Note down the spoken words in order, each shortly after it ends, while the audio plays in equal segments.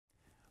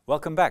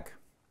Welcome back.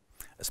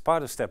 As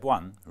part of step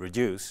 1,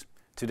 reduce,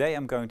 today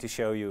I'm going to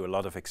show you a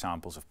lot of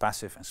examples of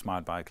passive and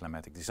smart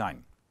bioclimatic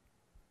design.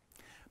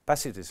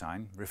 Passive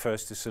design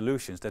refers to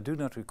solutions that do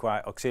not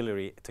require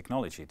auxiliary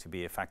technology to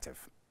be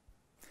effective.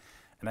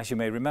 And as you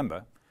may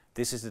remember,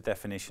 this is the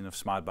definition of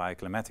smart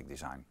bioclimatic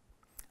design,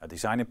 a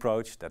design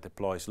approach that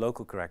deploys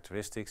local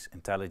characteristics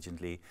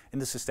intelligently in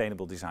the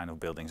sustainable design of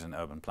buildings and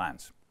urban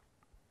plans.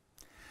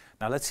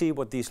 Now let's see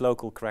what these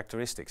local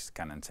characteristics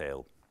can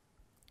entail.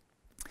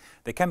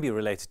 They can be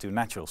related to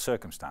natural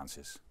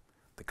circumstances,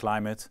 the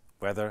climate,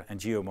 weather and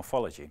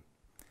geomorphology.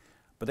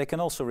 But they can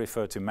also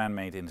refer to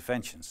man-made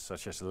interventions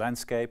such as the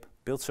landscape,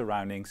 built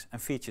surroundings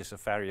and features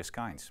of various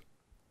kinds.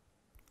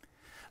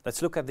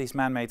 Let's look at these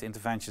man-made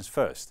interventions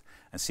first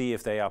and see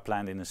if they are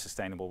planned in a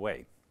sustainable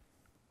way.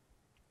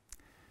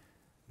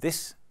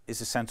 This is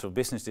the central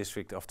business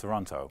district of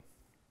Toronto.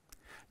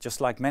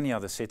 Just like many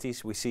other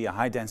cities, we see a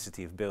high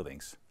density of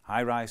buildings,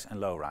 high-rise and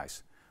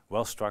low-rise,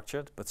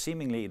 well-structured but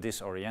seemingly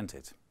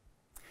disoriented.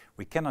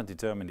 We cannot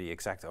determine the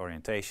exact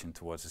orientation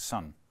towards the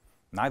sun,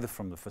 neither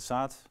from the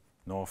facade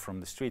nor from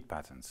the street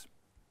patterns.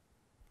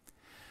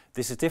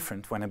 This is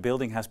different when a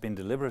building has been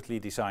deliberately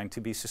designed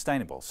to be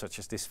sustainable, such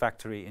as this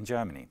factory in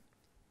Germany.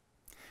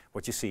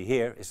 What you see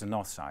here is the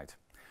north side.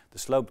 The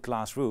sloped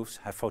glass roofs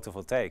have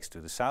photovoltaics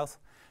to the south,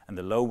 and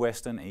the low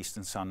western and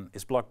eastern sun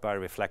is blocked by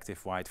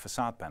reflective white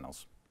facade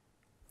panels.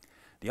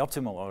 The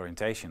optimal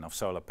orientation of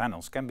solar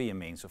panels can be a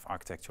means of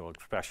architectural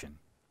expression.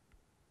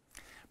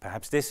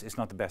 Perhaps this is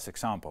not the best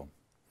example.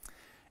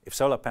 If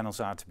solar panels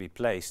are to be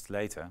placed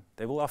later,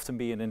 they will often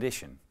be an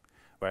addition,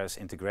 whereas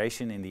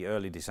integration in the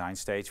early design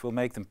stage will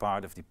make them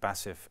part of the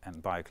passive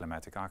and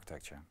bioclimatic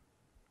architecture.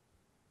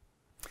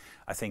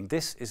 I think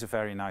this is a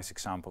very nice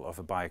example of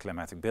a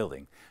bioclimatic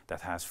building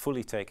that has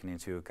fully taken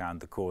into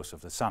account the course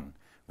of the sun,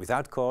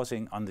 without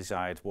causing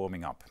undesired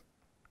warming up.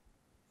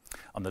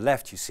 On the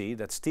left you see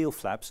that steel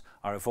flaps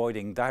are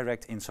avoiding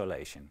direct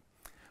insolation,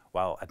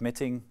 while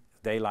admitting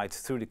daylight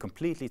through the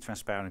completely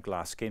transparent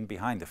glass skin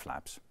behind the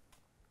flaps.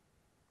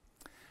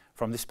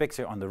 From this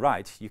picture on the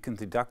right, you can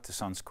deduct the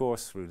sun's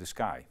course through the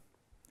sky.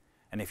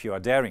 And if you are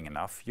daring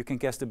enough, you can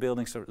guess the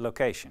building's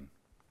location,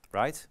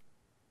 right?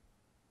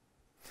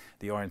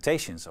 The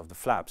orientations of the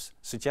flaps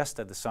suggest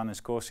that the sun is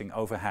coursing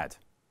overhead.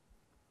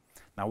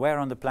 Now where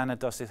on the planet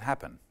does this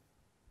happen?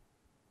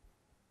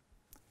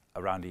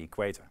 Around the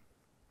equator,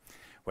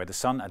 where the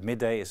sun at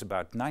midday is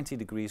about 90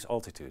 degrees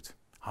altitude,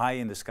 high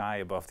in the sky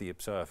above the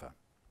observer.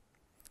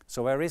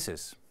 So where is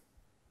this?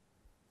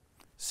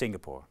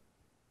 Singapore.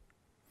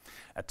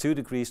 At 2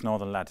 degrees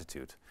northern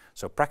latitude,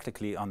 so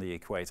practically on the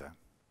equator.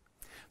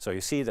 So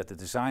you see that the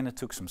designer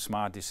took some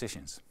smart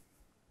decisions.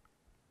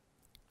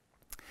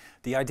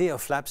 The idea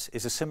of flaps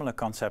is a similar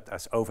concept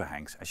as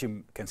overhangs, as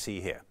you can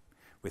see here,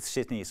 with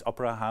Sydney's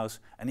Opera House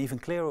and even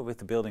clearer with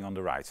the building on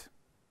the right.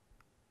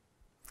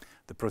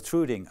 The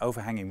protruding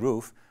overhanging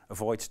roof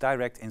avoids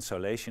direct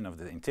insolation of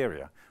the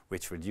interior,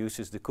 which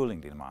reduces the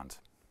cooling demand.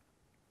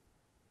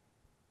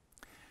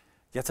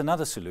 Yet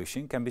another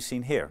solution can be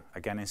seen here,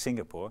 again in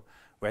Singapore,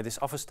 where this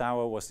office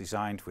tower was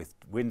designed with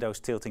windows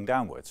tilting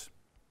downwards.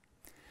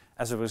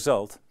 As a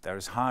result, there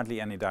is hardly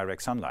any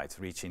direct sunlight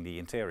reaching the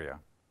interior,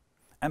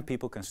 and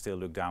people can still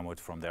look downward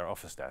from their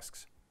office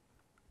desks.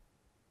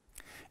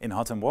 In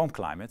hot and warm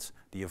climates,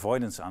 the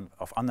avoidance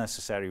of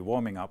unnecessary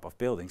warming up of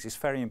buildings is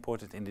very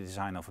important in the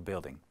design of a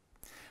building,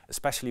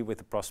 especially with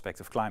the prospect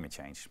of climate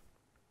change.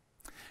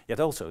 Yet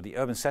also, the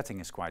urban setting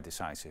is quite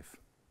decisive.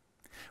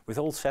 With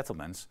old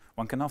settlements,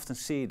 one can often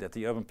see that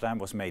the urban plan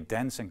was made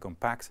dense and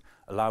compact,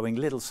 allowing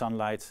little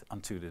sunlight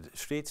onto the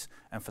streets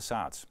and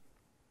facades.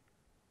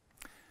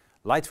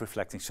 Light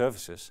reflecting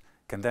surfaces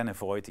can then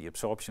avoid the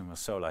absorption of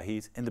solar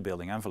heat in the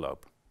building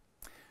envelope.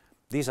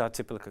 These are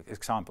typical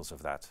examples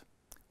of that.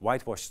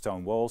 Whitewashed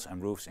stone walls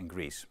and roofs in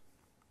Greece.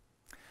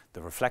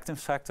 The reflective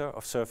factor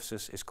of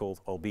surfaces is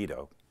called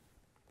albedo.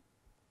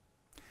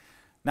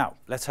 Now,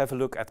 let's have a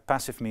look at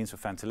passive means of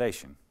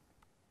ventilation.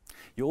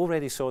 You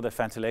already saw that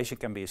ventilation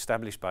can be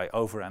established by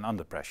over and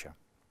under pressure.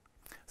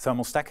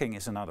 Thermal stacking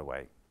is another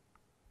way.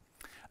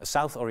 A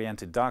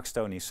south-oriented dark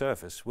stony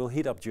surface will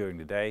heat up during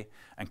the day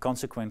and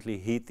consequently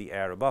heat the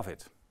air above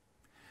it.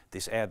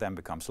 This air then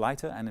becomes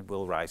lighter and it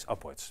will rise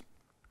upwards.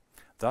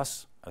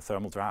 Thus, a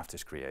thermal draft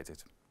is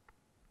created.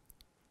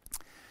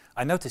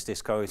 I noticed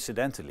this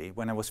coincidentally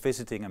when I was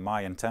visiting a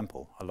Mayan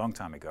temple a long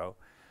time ago,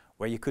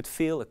 where you could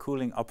feel a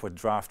cooling upward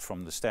draft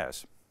from the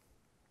stairs.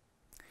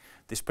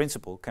 This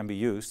principle can be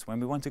used when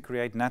we want to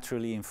create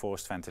naturally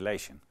enforced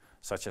ventilation,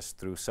 such as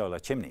through solar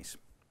chimneys.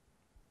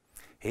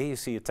 Here you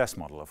see a test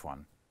model of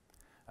one.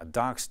 A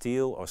dark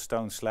steel or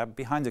stone slab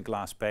behind a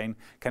glass pane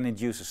can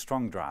induce a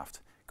strong draft,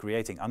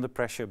 creating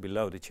underpressure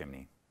below the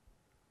chimney.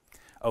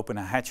 Open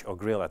a hatch or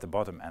grill at the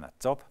bottom and at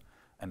top,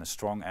 and a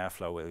strong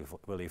airflow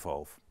will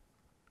evolve.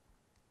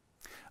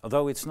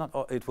 Although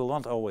it will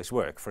not always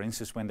work, for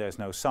instance when there is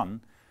no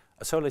sun,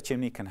 a solar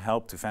chimney can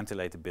help to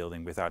ventilate the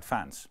building without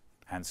fans,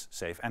 hence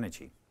save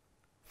energy,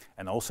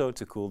 and also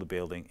to cool the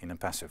building in a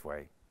passive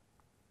way.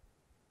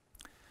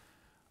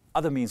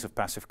 Other means of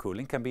passive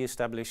cooling can be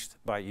established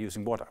by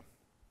using water.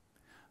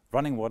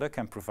 Running water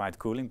can provide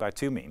cooling by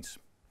two means.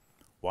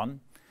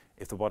 One,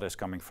 if the water is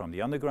coming from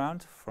the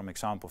underground, for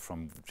example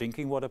from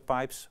drinking water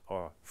pipes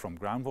or from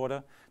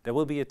groundwater, there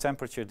will be a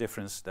temperature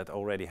difference that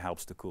already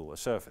helps to cool a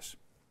surface.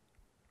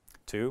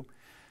 Two,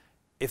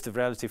 if the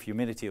relative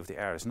humidity of the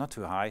air is not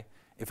too high,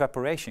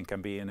 evaporation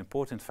can be an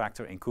important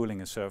factor in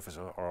cooling a surface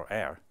or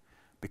air,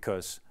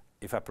 because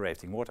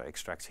evaporating water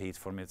extracts heat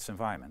from its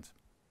environment.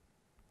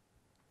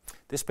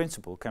 This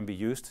principle can be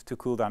used to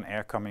cool down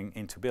air coming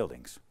into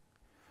buildings.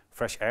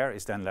 Fresh air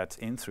is then let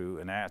in through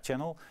an air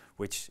channel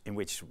in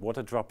which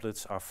water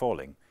droplets are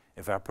falling,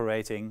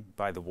 evaporating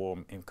by the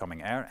warm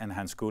incoming air and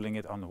hence cooling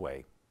it on the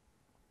way.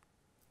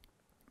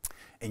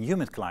 In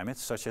humid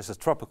climates, such as a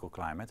tropical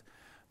climate,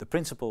 the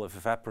principle of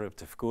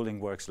evaporative cooling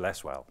works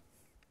less well.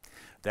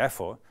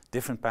 Therefore,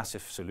 different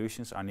passive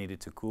solutions are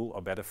needed to cool,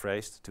 or better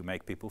phrased, to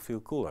make people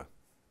feel cooler.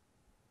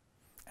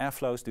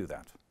 Airflows do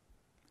that.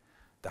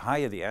 The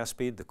higher the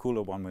airspeed, the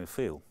cooler one will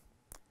feel.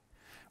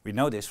 We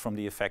know this from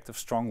the effect of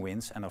strong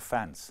winds and of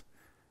fans.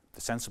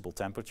 The sensible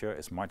temperature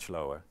is much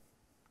lower.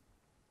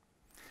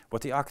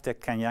 What the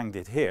architect Ken Yang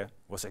did here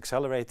was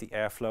accelerate the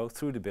airflow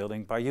through the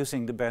building by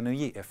using the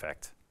Bernoulli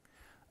effect.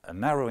 A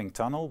narrowing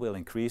tunnel will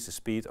increase the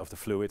speed of the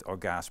fluid or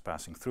gas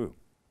passing through.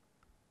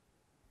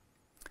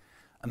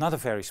 Another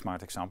very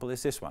smart example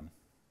is this one.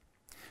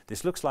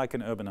 This looks like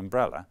an urban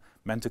umbrella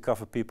meant to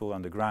cover people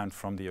underground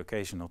from the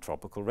occasional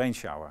tropical rain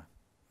shower.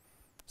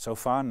 So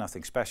far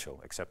nothing special,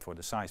 except for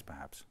the size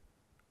perhaps.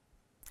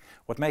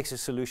 What makes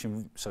this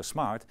solution so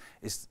smart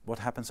is what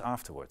happens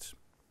afterwards.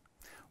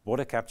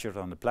 Water captured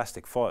on the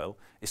plastic foil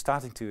is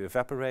starting to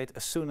evaporate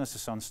as soon as the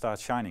sun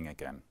starts shining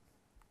again.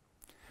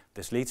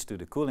 This leads to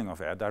the cooling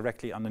of air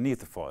directly underneath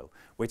the foil,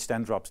 which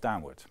then drops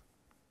downward.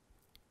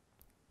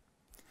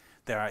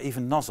 There are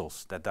even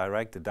nozzles that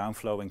direct the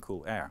downflowing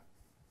cool air.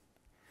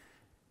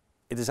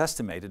 It is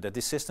estimated that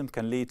this system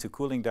can lead to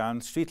cooling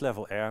down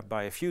street-level air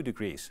by a few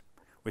degrees,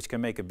 which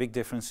can make a big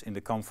difference in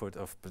the comfort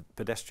of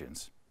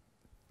pedestrians.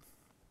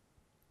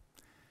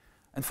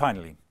 And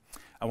finally,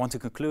 I want to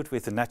conclude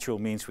with the natural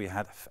means we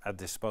have at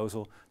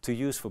disposal to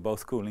use for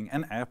both cooling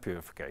and air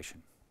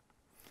purification.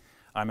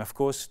 I'm of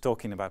course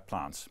talking about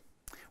plants,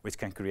 which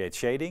can create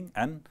shading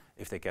and,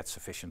 if they get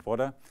sufficient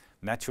water,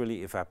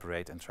 naturally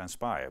evaporate and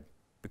transpire,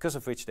 because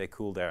of which they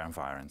cool their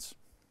environs.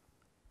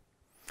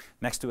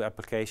 Next to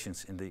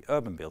applications in the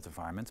urban built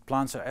environment,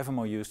 plants are ever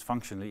more used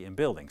functionally in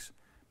buildings,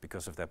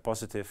 because of their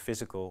positive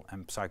physical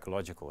and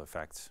psychological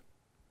effects.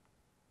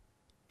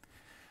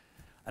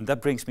 And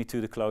that brings me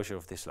to the closure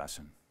of this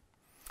lesson.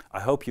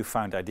 I hope you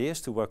found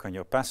ideas to work on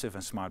your passive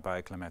and smart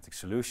bioclimatic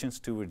solutions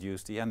to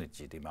reduce the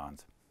energy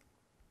demand.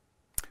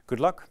 Good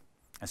luck,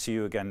 and see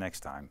you again next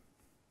time.